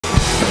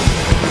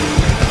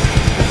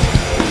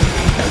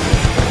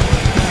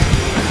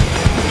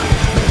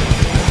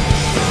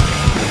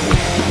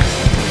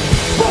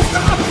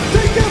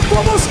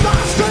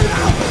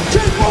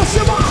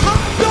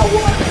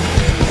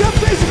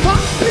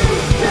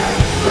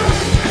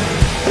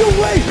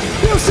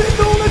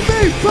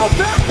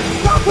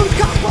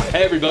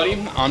Hey everybody,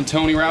 I'm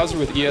Tony Rouser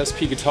with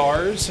ESP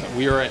Guitars.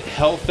 We are at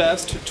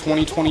HELLFEST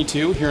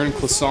 2022 here in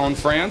Clisson,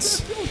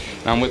 France.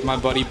 And I'm with my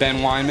buddy Ben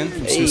Weinman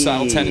from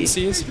Suicidal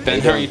Tendencies. Ben,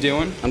 how are you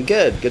doing? I'm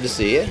good. Good to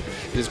see you.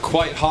 It is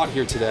quite hot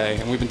here today,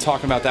 and we've been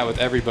talking about that with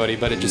everybody,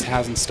 but it just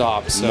hasn't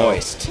stopped. So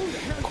moist.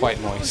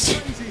 Quite moist.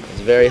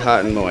 It's very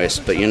hot and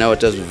moist, but you know it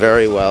does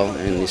very well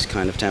in these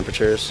kind of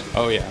temperatures?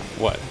 Oh yeah,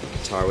 what?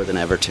 Guitar with an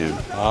Evertune.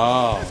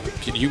 Oh,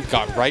 you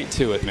got right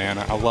to it, man.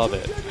 I love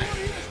it.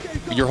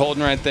 You're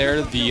holding right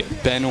there the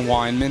Ben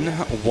Weinman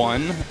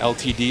 1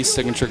 LTD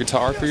signature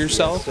guitar for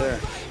yourself. Yes,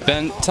 sir.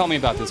 Ben, tell me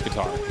about this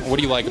guitar. What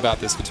do you like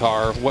about this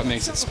guitar? What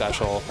makes it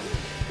special?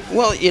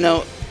 Well, you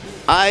know,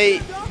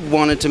 I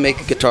wanted to make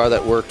a guitar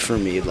that worked for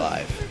me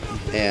live,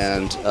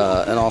 and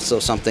also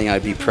something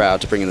I'd be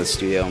proud to bring in the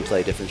studio and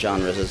play different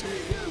genres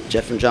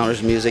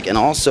of music, and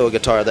also a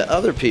guitar that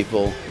other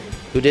people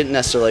who didn't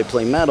necessarily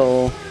play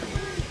metal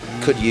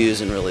could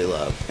use and really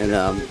love. And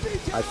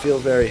I feel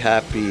very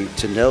happy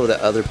to know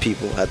that other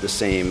people had the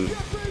same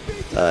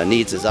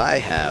needs as I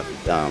have.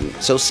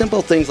 So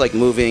simple things like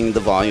moving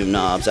the volume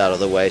knobs out of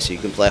the way so you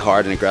can play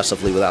hard and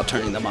aggressively without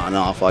turning them on and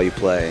off while you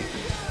play.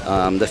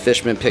 The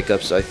Fishman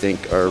pickups, I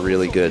think, are a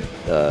really good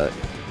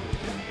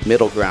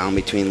middle ground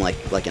between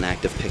like an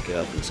active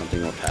pickup and something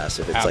more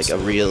passive. It's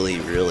Absolutely.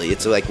 like a really,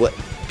 it's like what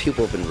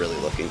people have been really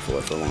looking for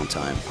a long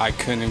time. I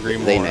couldn't agree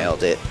more. They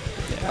nailed it.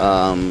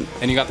 Yeah.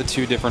 And you got the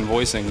two different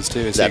voicings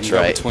too, so That's you can go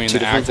right. between Two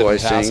the different active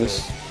voicings.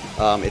 and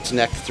passive. It's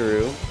neck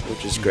through,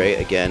 which is great.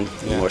 Again,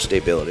 Yeah. more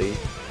stability.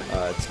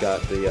 It's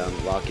got the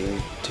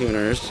locking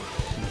tuners,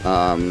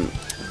 and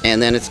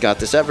then it's got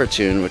this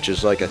Evertune, which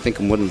is like I think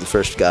I'm one of the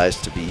first guys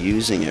to be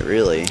using it.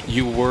 Really,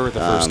 You were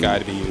the first guy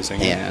to be using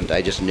it. and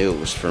I just knew it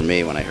was for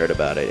me when I heard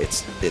about it.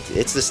 It's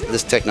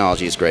this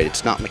technology is great.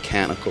 It's not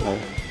mechanical,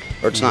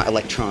 or it's not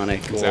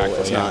electronic. Exactly,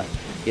 It's yeah. not,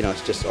 you know,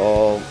 it's just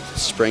all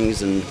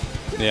springs and.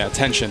 Yeah,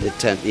 tension.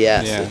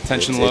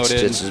 Tension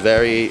loaded. It's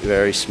very,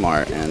 very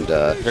smart and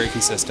Very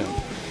consistent.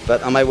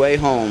 But on my way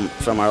home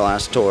from our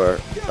last tour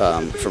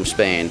from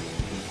Spain,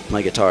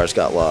 my guitars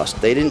got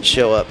lost. They didn't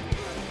show up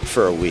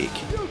for a week.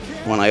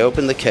 When I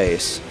opened the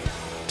case,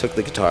 took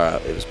the guitar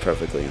out, it was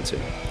perfectly in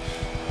tune.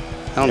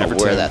 I don't know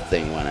where that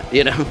thing went,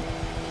 you know?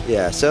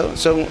 Yeah, so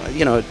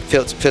you know, it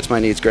fits my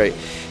needs great.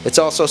 It's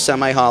also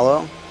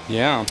semi-hollow.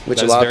 Yeah.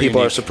 Which a lot of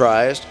people are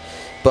surprised.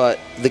 But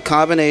the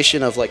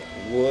combination of like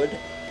wood,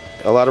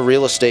 a lot of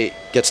real estate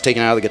gets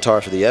taken out of the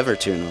guitar for the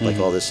Evertune, like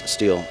all this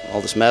steel,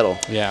 all this metal.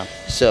 Yeah.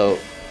 So,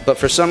 but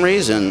for some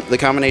reason, the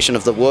combination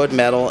of the wood,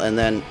 metal, and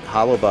then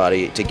hollow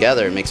body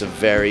together makes a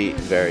very,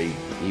 very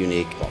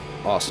unique,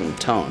 awesome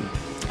tone.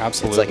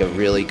 Absolutely. It's like a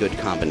really good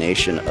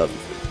combination of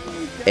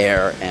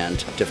air and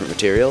different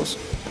materials.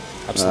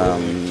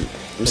 Absolutely.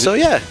 So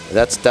yeah,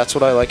 that's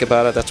what I like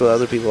about it. That's what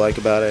other people like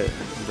about it.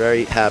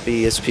 Very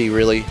happy. ESP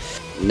really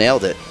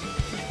nailed it.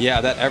 Yeah,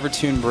 that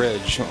Evertune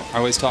bridge, I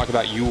always talk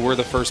about, you were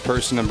the first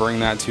person to bring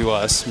that to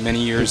us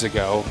many years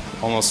ago,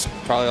 almost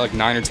probably like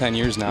 9 or 10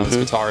 years now. This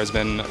guitar has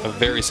been a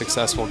very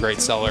successful, great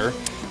seller.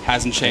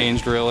 Hasn't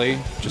changed really,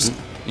 just,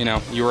 you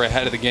know, you were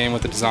ahead of the game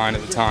with the design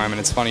at the time,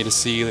 and it's funny to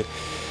see,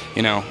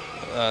 you know,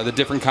 the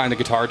different kind of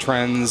guitar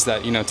trends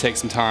that, you know, take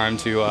some time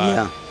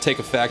to take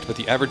effect, but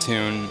the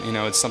Evertune, you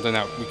know, it's something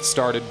that we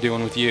started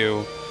doing with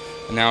you.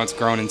 And now it's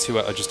grown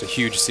into just a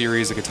huge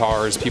series of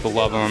guitars. People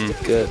love them.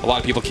 Good. A lot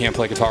of people can't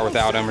play guitar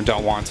without them or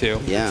don't want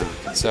to. Yeah.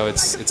 So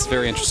it's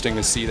very interesting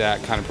to see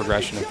that kind of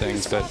progression of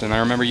things. But and I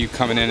remember you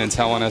coming in and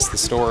telling us the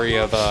story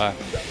of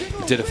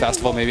you did a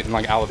festival maybe in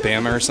like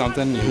Alabama or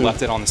something. You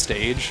left it on the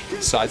stage,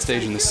 side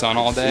stage in the sun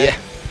all day. Yeah.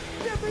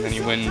 And then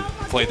you went and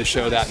played the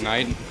show that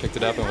night and picked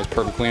it up and it was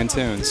perfectly in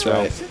tune. So.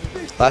 Right.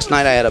 Last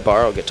night I had a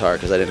borrowed guitar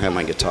because I didn't have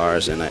my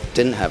guitars and I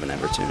didn't have an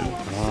Evertune.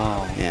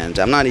 Wow. And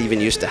I'm not even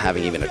used to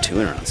having even a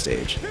tuner on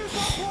stage.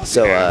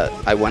 So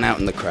I went out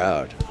in the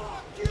crowd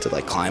to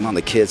like climb on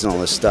the kids and all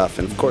this stuff.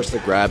 And of course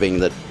they're grabbing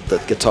the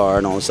guitar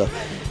and all this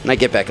stuff. And I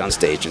get back on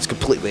stage and it's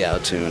completely out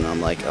of tune. And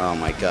I'm like, oh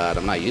my God,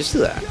 I'm not used to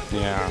that.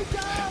 Yeah.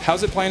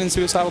 How's it playing in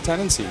Suicidal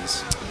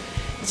Tendencies?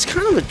 It's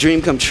kind of a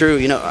dream come true.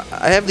 You know,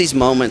 I have these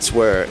moments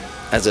where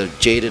as a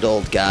jaded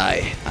old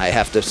guy, I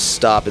have to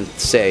stop and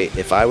say,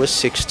 if I was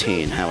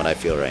 16, how would I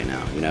feel right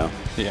now, you know?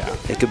 Yeah.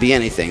 It could be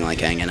anything, like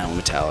hanging out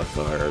with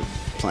Metallica or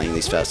playing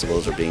these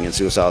festivals or being in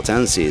Suicidal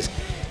Tendencies.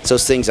 It's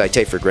those things I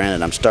take for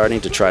granted. I'm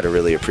starting to try to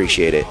really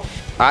appreciate it.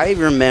 I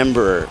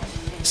remember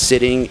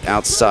sitting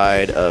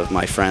outside of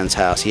my friend's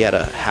house. He had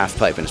a half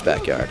pipe in his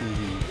backyard.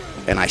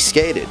 And I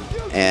skated.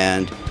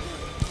 And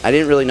I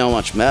didn't really know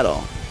much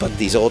metal, but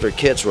these older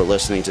kids were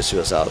listening to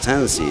Suicidal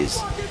Tendencies.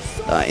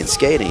 In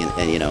skating,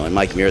 and you know, and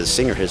Mike Muir, the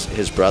singer,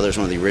 his brother's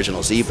one of the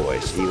original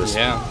Z-Boys. He was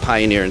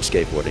pioneer in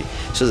skateboarding.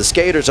 So the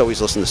skaters always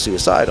listened to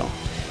Suicidal.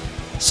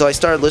 So I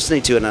started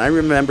listening to it, and I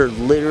remember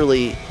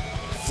literally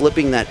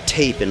flipping that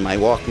tape in my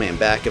Walkman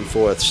back and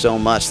forth so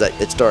much that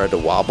it started to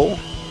wobble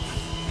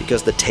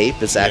because the tape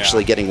is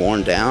actually getting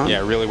worn down.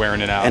 Yeah, really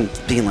wearing it out. And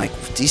being like,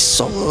 these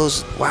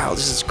solos, wow,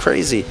 this is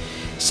crazy.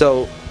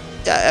 So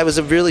I was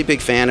a really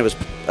big fan. It was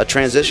a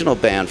transitional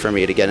band for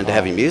me to get into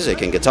heavy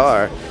music and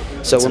guitar.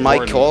 So when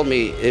Mike called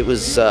me, it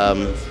was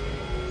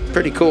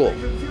pretty cool.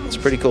 It's a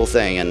pretty cool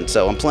thing. And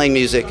so I'm playing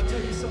music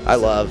I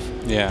love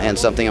and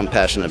something I'm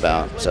passionate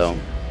about. So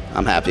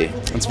I'm happy.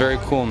 It's very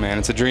cool, man.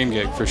 It's a dream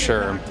gig for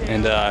sure.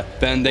 And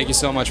Ben, thank you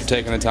so much for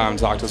taking the time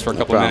to talk to us for a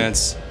couple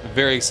minutes.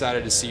 Very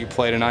excited to see you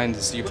play tonight and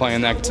to see you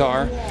playing that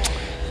guitar.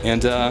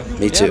 And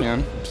me too.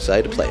 Man.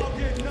 Excited to play it.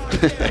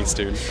 Thanks,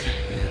 dude.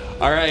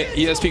 All right,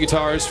 ESP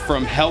Guitars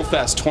from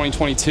HELLFEST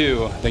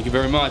 2022. Thank you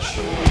very much.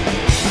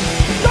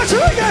 That's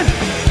it again.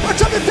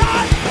 What's up the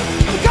time?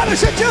 We gotta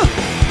set you.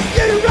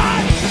 Get it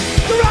right.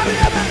 The right in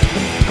heaven.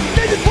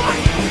 Need the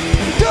point.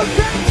 Do it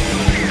back.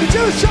 The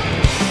juice shot.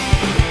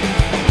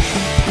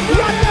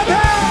 Right in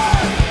heaven.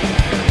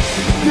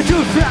 The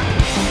juice shot.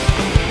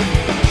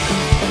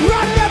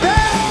 Right in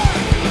heaven.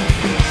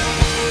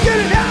 Get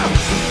it now.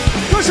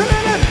 Push it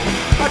in.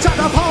 I try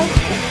the pole.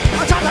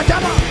 I try the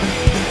devil.